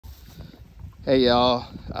Hey y'all,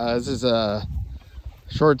 this is a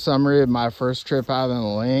short summary of my first trip out on the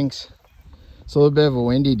Lynx. It's a little bit of a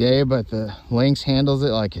windy day, but the Lynx handles it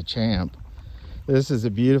like a champ. This is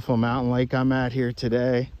a beautiful mountain lake I'm at here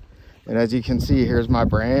today. And as you can see, here's my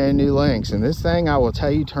brand new Lynx. And this thing, I will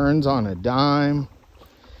tell you, turns on a dime.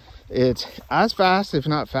 It's as fast, if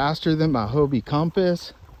not faster, than my Hobie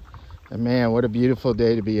compass. And man, what a beautiful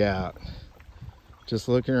day to be out. Just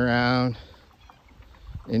looking around,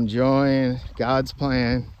 enjoying God's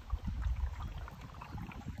plan.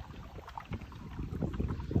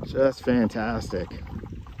 Just fantastic.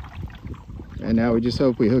 And now we just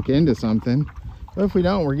hope we hook into something. But if we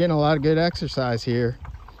don't, we're getting a lot of good exercise here.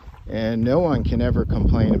 And no one can ever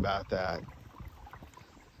complain about that.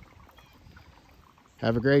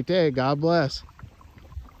 Have a great day. God bless.